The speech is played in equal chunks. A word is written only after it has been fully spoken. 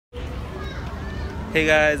Hey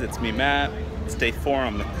guys, it's me Matt. It's day 4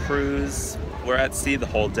 on the cruise. We're at sea the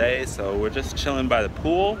whole day, so we're just chilling by the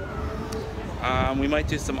pool. We might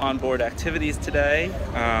do some onboard activities today,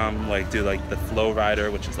 like do the flow rider,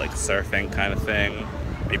 which is like surfing kind of thing.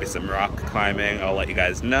 Maybe some rock climbing. I'll let you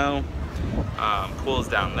guys know. Pool's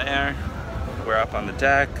down there. We're up on the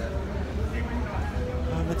deck.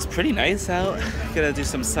 It's pretty nice out. Gonna do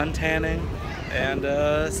some sun tanning and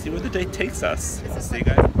see where the day takes us. I'll see you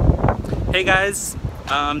guys. Hey guys,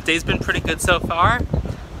 day's been pretty good so far.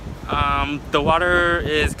 The water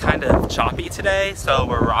is kind of choppy today, so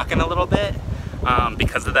we're rocking a little bit.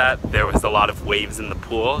 Because of that, there was a lot of waves in the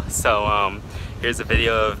pool. So here's a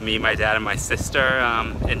video of me, my dad, and my sister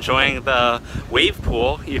enjoying the wave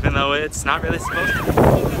pool, even though it's not really supposed to be.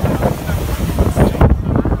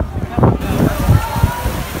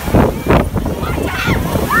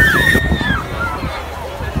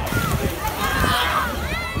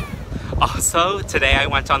 Also, today I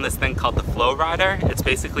went on this thing called the Flow Rider. It's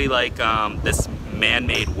basically like this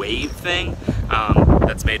man-made wave thing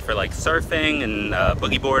that's made for like surfing and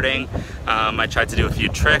boogie boarding. I tried to do a few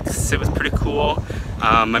tricks. It was pretty cool.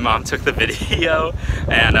 My mom took the video,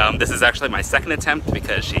 and this is actually my second attempt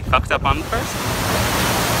because she fucked up on the first.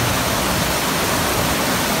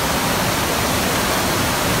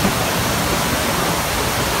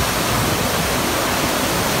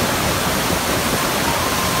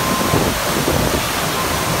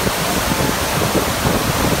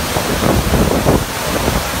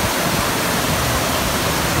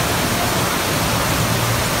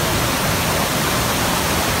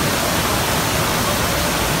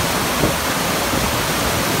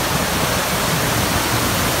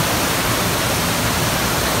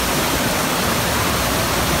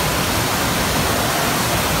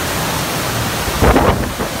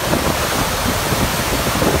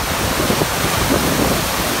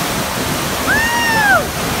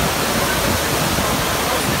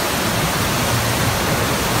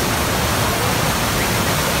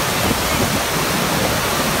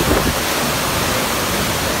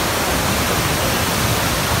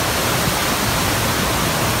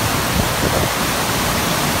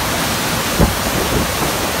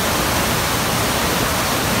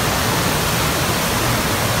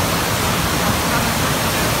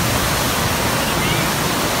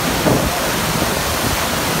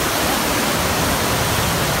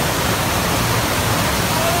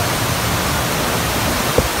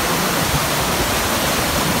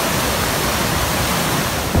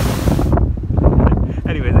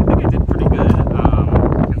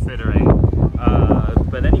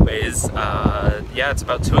 Yeah, it's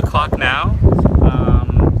about 2 o'clock now.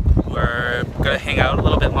 We're gonna hang out a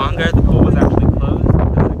little bit longer. The pool was actually closed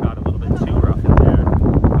because it got a little bit too rough in there.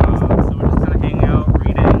 So we're just gonna hang out,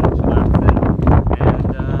 reading, chillaxing,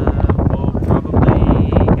 and we'll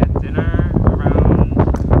probably get dinner around,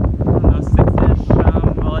 I don't know, 6-ish.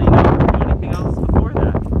 I'll let you know if we do anything else before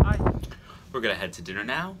that. Bye. We're gonna head to dinner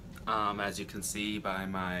now. As you can see by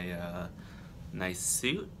my nice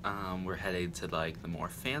suit, we're headed to like the more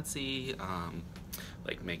fancy,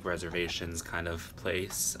 like make reservations kind of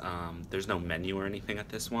place. There's no menu or anything at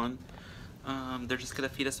this one. They're just gonna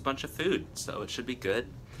feed us a bunch of food, so it should be good.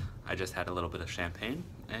 I just had a little bit of champagne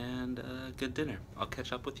and a good dinner. I'll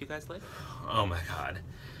catch up with you guys later. Oh my god.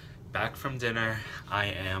 Back from dinner, I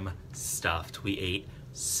am stuffed. We ate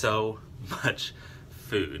so much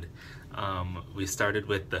food. We started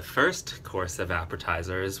with the first course of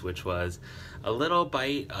appetizers, which was a little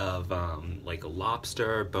bite of like a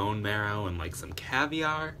lobster, bone marrow, and like some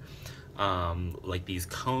caviar. Like these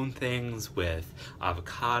cone things with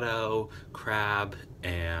avocado, crab,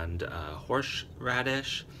 and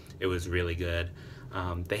horseradish. It was really good.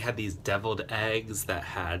 They had these deviled eggs that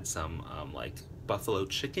had some like buffalo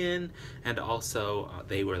chicken, and also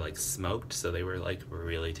they were like smoked, so they were like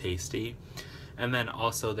really tasty. And then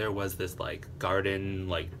also there was this like garden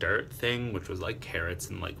like dirt thing, which was like carrots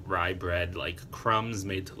and like rye bread, like crumbs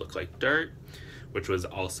made to look like dirt, which was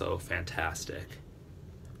also fantastic.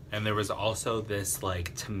 And there was also this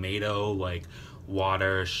like tomato like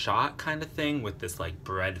water shot kind of thing with this like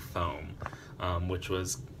bread foam, which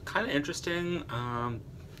was kind of interesting.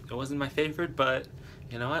 It wasn't my favorite, but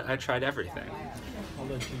you know what? I tried everything. I'll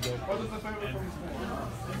let you go.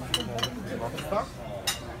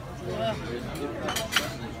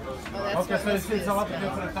 Okay, so it's a lot of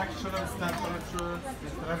different textures, temperatures,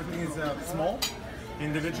 everything is small,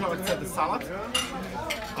 individual except the salad.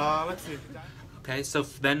 Let's see. Okay, so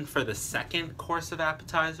then for the second course of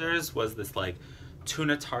appetizers was this like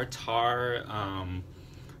tuna tartare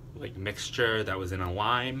like mixture that was in a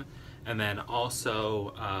lime, And then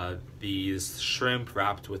also these shrimp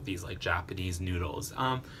wrapped with these like Japanese noodles,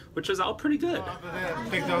 which was all pretty good.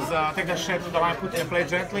 Take that shape to the line, put it in a plate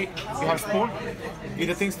gently. You have a spoon, eat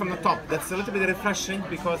the things from the top. That's a little bit refreshing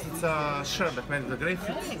because it's a sherbet made with the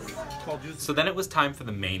grapefruit. So then it was time for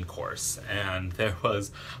the main course, and there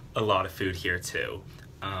was a lot of food here too.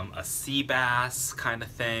 A sea bass kind of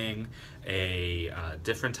thing, a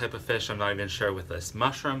different type of fish, I'm not even sure, with this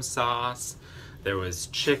mushroom sauce. There was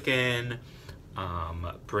chicken,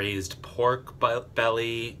 braised pork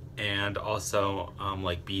belly, and also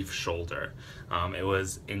like beef shoulder. It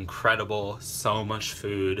was incredible, so much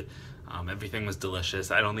food. Everything was delicious.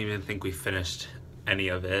 I don't even think we finished any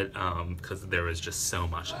of it because there was just so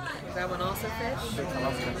much of it. Is that one also fish?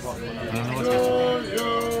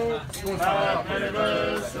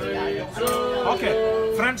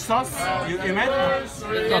 Okay, French sauce. You made?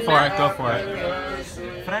 Go for it.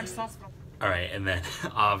 French sauce. All right, and then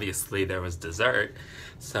obviously there was dessert.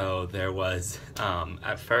 So there was,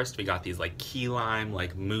 at first we got these like key lime,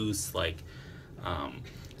 like mousse, like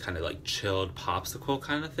kind of like chilled popsicle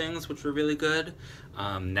kind of things, which were really good.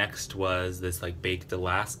 Next was this like baked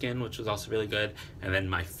Alaskan, which was also really good. And then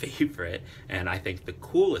my favorite, and I think the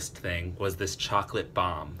coolest thing, was this chocolate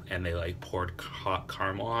bomb. And they like poured hot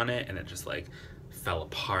caramel on it, and it just like fell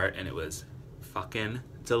apart, and it was fucking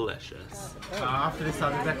delicious. After this,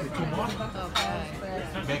 I'll exactly 2 more. Okay.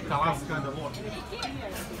 Baked Alaska and the more.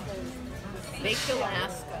 Baked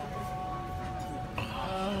Alaska.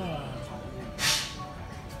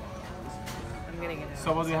 I'm gonna get it.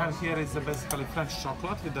 So what we have here is basically French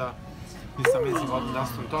chocolate with this amazing golden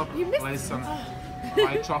dust on top. Place some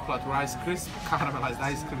white chocolate, rice crisp, caramelized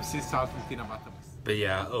ice cream, sea salt, and peanut butter. But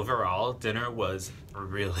yeah, overall, dinner was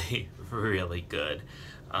really, really good.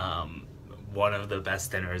 One of the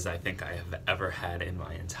best dinners I think I have ever had in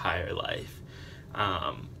my entire life.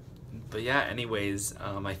 But yeah, anyways,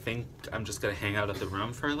 I think I'm just gonna hang out at the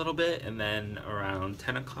room for a little bit, and then around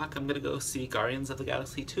 10 o'clock I'm gonna go see Guardians of the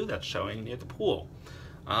Galaxy 2 that's showing near the pool.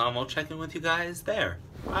 I'll check in with you guys there.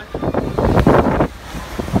 Bye.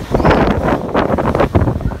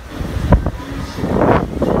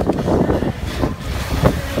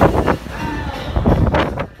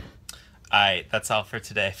 Alright, that's all for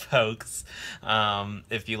today, folks.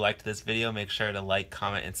 If you liked this video, make sure to like,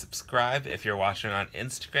 comment, and subscribe. If you're watching on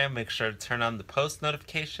Instagram, make sure to turn on the post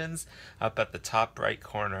notifications up at the top right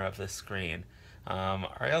corner of the screen.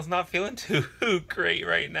 Ariel's not feeling too great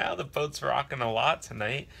right now. The boat's rocking a lot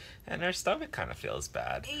tonight, and her stomach kind of feels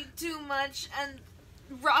bad. Ate too much and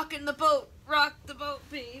rocking the boat. Rock the boat,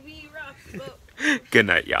 baby. Rock the boat. Good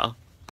night, y'all.